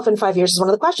saw himself in 5 years is one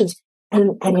of the questions.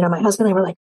 And my husband and I were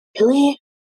like, really?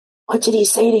 What did he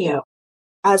say to you?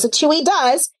 As a 2E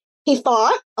does, he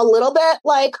thought a little bit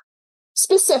like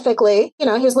specifically, he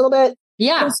was a little bit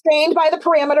constrained by the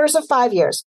parameters of 5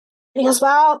 years. And he goes,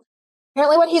 well,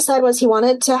 apparently what he said was he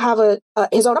wanted to have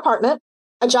his own apartment,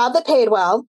 a job that paid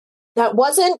well, that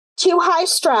wasn't too high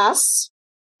stress,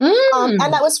 and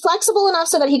that was flexible enough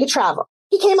so that he could travel.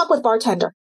 He came up with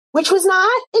bartender, which was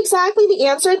not exactly the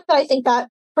answer that I think that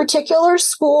particular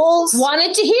schools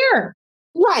wanted to hear.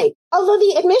 Right. Although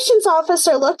the admissions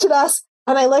officer looked at us,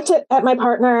 and I looked at my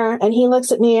partner, and he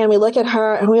looks at me, and we look at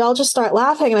her, and we all just start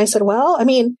laughing. And I said, well, I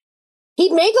mean,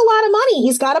 he'd make a lot of money.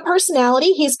 He's got a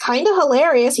personality. He's kind of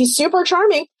hilarious. He's super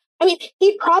charming. I mean,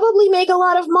 he'd probably make a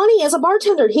lot of money as a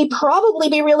bartender. He'd probably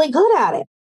be really good at it.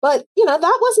 But,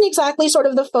 that wasn't exactly sort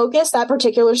of the focus that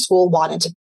particular school wanted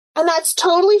to. And that's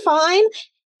totally fine.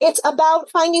 It's about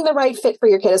finding the right fit for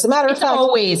your kid. As a matter of fact,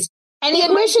 always. And the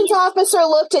admissions officer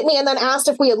looked at me and then asked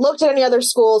if we had looked at any other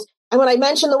schools. And when I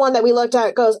mentioned the one that we looked at,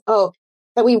 it goes, oh,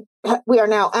 that we are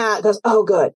now at, goes, oh,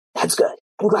 good. That's good.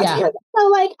 I'm glad to hear that.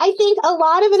 So, I think a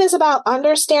lot of it is about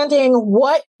understanding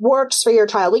what works for your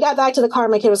child. We got back to the car.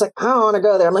 My kid was like, I don't want to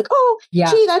go there. I'm like, oh,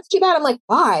 gee, that's too bad. I'm like,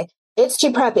 why? It's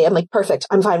too preppy. I'm like, perfect.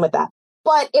 I'm fine with that.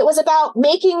 But it was about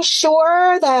making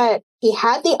sure that he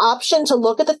had the option to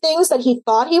look at the things that he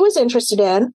thought he was interested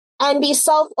in and be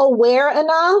self-aware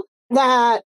enough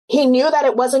that he knew that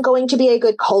it wasn't going to be a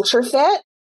good culture fit.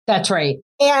 That's right.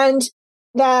 And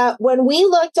that when we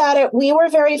looked at it, we were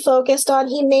very focused on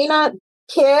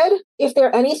kid, if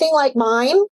they're anything like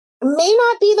mine, may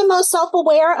not be the most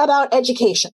self-aware about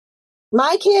education.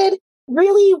 My kid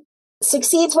really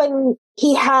succeeds when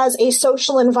he has a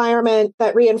social environment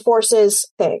that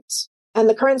reinforces things. And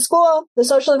the current school, the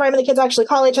social environment, the kids actually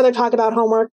call each other, talk about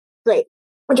homework. Great.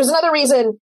 Which is another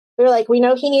reason they're like, we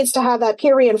know he needs to have that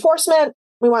peer reinforcement.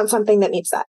 We want something that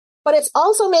meets that. But it's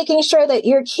also making sure that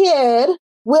your kid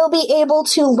will be able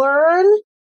to learn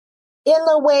in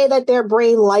the way that their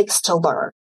brain likes to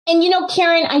learn. And,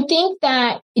 Karen, I think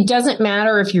that it doesn't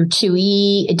matter if you're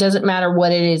 2E, it doesn't matter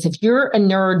what it is. If you're a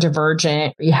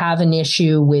neurodivergent, or you have an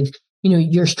issue with,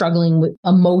 you're struggling with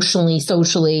emotionally,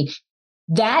 socially,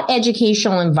 that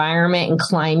educational environment and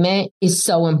climate is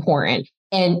so important.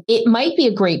 And it might be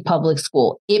a great public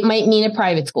school. It might mean a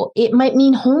private school. It might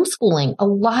mean homeschooling. A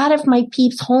lot of my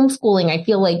peeps homeschooling. I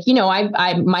feel like,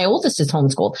 my oldest is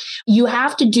homeschooled. You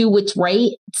have to do what's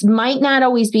right. It might not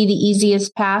always be the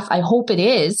easiest path. I hope it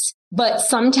is. But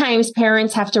sometimes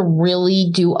parents have to really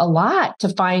do a lot to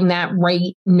find that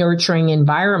right nurturing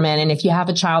environment. And if you have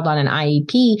a child on an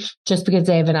IEP, just because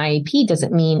they have an IEP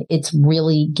doesn't mean it's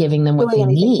really giving them what they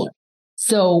need.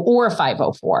 So, or a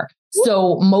 504.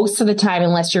 So most of the time,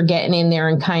 unless you're getting in there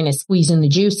and kind of squeezing the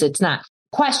juice, it's not.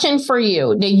 Question for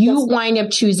you. Now you wind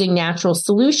up choosing natural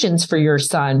solutions for your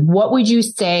son. What would you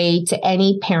say to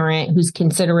any parent who's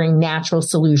considering natural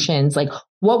solutions? Like,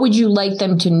 what would you like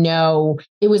them to know?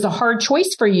 It was a hard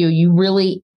choice for you. You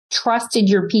really trusted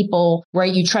your people,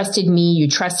 right? You trusted me. You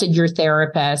trusted your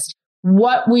therapist.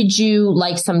 What would you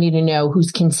like somebody to know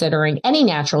who's considering any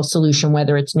natural solution,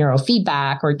 whether it's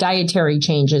neurofeedback or dietary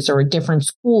changes or a different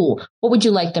school? What would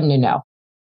you like them to know?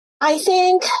 I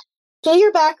think do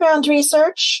your background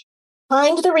research,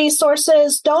 find the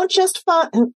resources. Don't just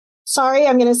sorry,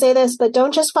 I'm going to say this, but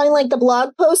don't just find like the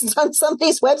blog posts on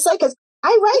somebody's website, because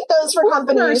I write those for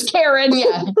companies. Karen,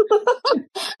 yeah. But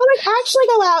actually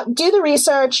go out, do the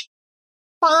research.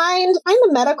 Find the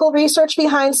medical research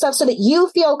behind stuff so that you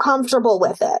feel comfortable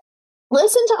with it.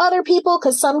 Listen to other people,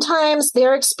 because sometimes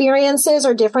their experiences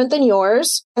are different than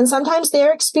yours, and sometimes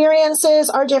their experiences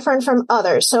are different from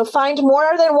others. So find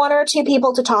more than one or two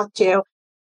people to talk to.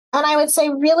 And I would say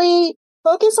really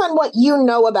focus on what you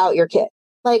know about your kid.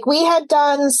 Like we had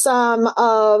done some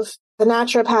of the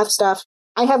naturopath stuff.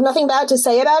 I have nothing bad to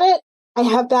say about it. I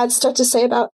have bad stuff to say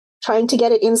about trying to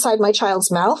get it inside my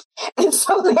child's mouth. And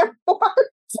so therefore,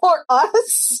 for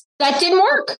us, that didn't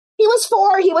work. He was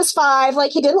 4, he was 5,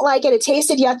 like he didn't like it. It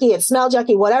tasted yucky. It smelled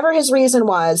yucky, whatever his reason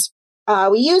was.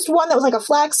 We used one that was like a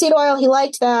flaxseed oil. He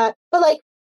liked that. But like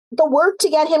the work to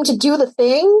get him to do the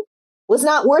thing was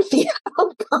not worth the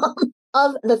outcome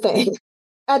of the thing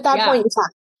at that point in time.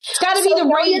 It's got to be the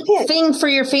right thing for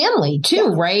your family too,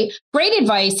 right? Great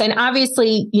advice. And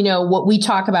obviously, what we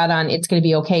talk about on It's Going to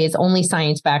Be Okay is only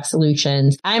science-backed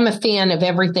solutions. I'm a fan of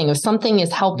everything. If something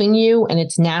is helping you and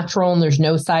it's natural and there's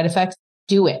no side effects,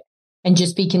 do it and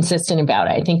just be consistent about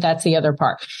it. I think that's the other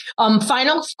part.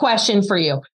 Final question for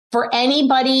you. For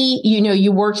anybody,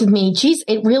 you worked with me, geez,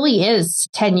 it really is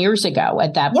 10 years ago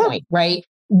at that point, right?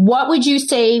 What would you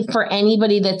say for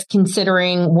anybody that's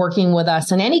considering working with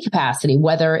us in any capacity,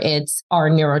 whether it's our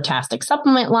neurotastic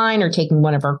supplement line or taking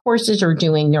one of our courses or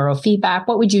doing neurofeedback?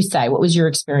 What would you say? What was your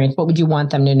experience? What would you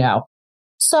want them to know?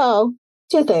 So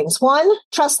 2 things. 1,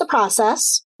 trust the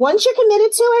process. Once you're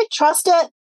committed to it, trust it.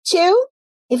 2,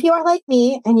 if you are like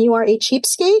me and you are a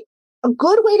cheapskate, a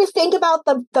good way to think about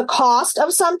the cost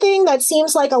of something that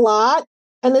seems like a lot.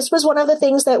 And this was one of the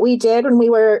things that we did when we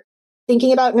were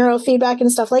thinking about neurofeedback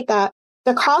and stuff like that.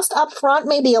 The cost up front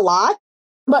may be a lot,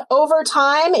 but over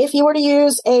time, if you were to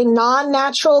use a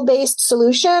non-natural based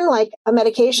solution like a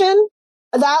medication,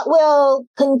 that will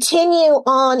continue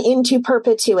on into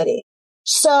perpetuity.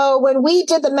 So when we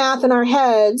did the math in our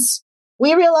heads,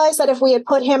 we realized that if we had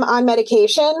put him on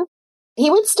medication, he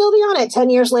would still be on it 10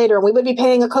 years later. We would be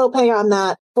paying a copay on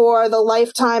that for the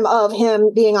lifetime of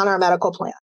him being on our medical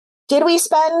plan. Did we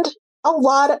spend a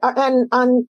lot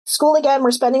on school again?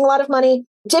 We're spending a lot of money.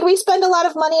 Did we spend a lot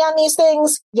of money on these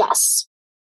things? Yes.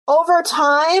 Over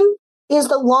time, is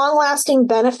the long-lasting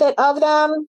benefit of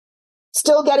them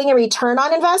still getting a return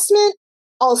on investment?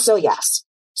 Also, yes.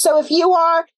 So if you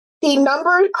are the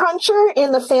number cruncher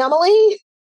in the family,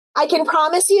 I can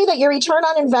promise you that your return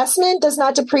on investment does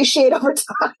not depreciate over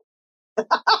time.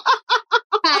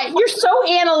 You're so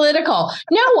analytical.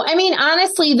 No, I mean,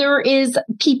 honestly,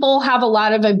 people have a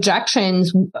lot of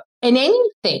objections in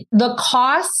anything. The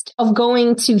cost of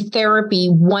going to therapy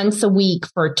once a week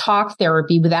for talk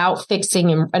therapy without fixing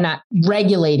and not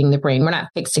regulating the brain. We're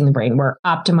not fixing the brain. We're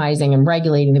optimizing and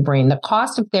regulating the brain. The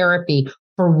cost of therapy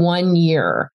for 1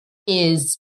 year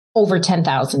is over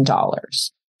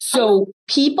 $10,000. So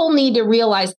people need to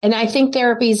realize, and I think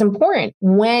therapy is important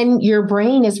when your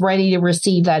brain is ready to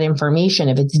receive that information.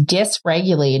 If it's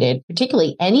dysregulated,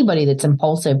 particularly anybody that's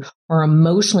impulsive or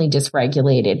emotionally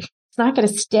dysregulated, it's not going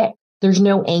to stick. There's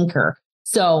no anchor.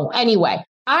 So anyway,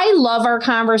 I love our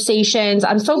conversations.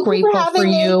 I'm so grateful for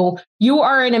you. You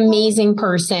are an amazing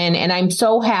person. And I'm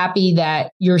so happy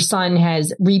that your son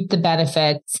has reaped the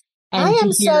benefits. And I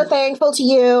am so thankful to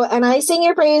you. And I sing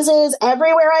your praises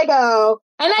everywhere I go.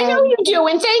 And I know you do,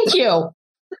 and thank you.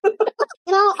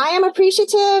 I am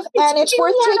appreciative, and it's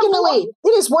worth taking the leap. It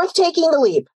is worth taking the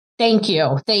leap. Thank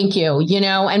you. Thank you.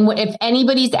 And if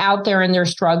anybody's out there and they're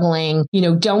struggling,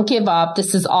 don't give up.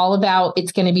 This is all about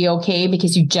It's Going to Be Okay,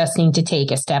 because you just need to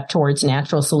take a step towards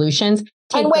natural solutions.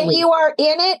 And when you are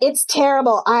in it, it's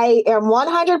terrible. I am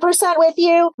 100% with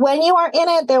you. When you are in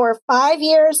it, there were 5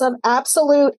 years of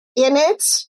absolute in it.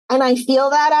 And I feel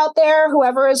that out there,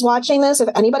 whoever is watching this, if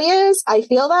anybody is, I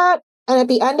feel that. And at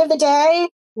the end of the day,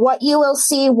 what you will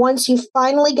see once you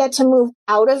finally get to move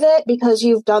out of it because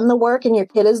you've done the work and your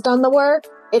kid has done the work,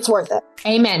 it's worth it.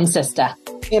 Amen, sister.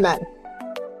 Amen.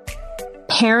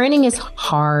 Parenting is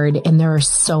hard and there are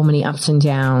so many ups and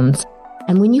downs.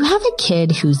 And when you have a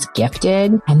kid who's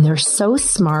gifted and they're so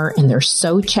smart and they're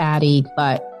so chatty,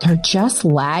 but they're just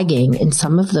lagging in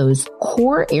some of those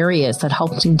core areas that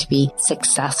help them to be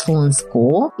successful in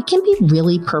school, it can be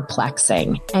really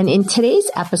perplexing. And in today's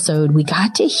episode, we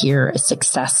got to hear a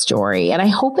success story, and I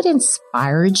hope it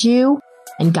inspired you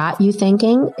and got you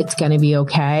thinking it's going to be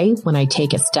okay when I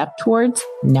take a step towards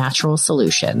natural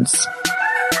solutions.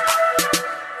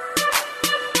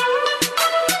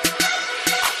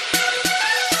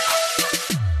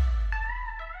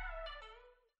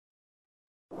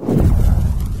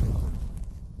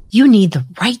 You need the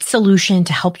right solution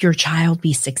to help your child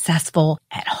be successful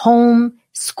at home,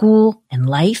 school, and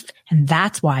life. And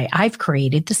that's why I've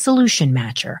created the Solution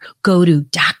Matcher. Go to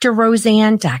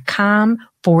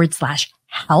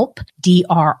drroseann.com/help,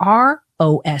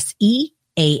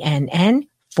 DRROSEANN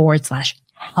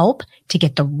 /help to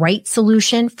get the right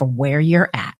solution for where you're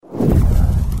at.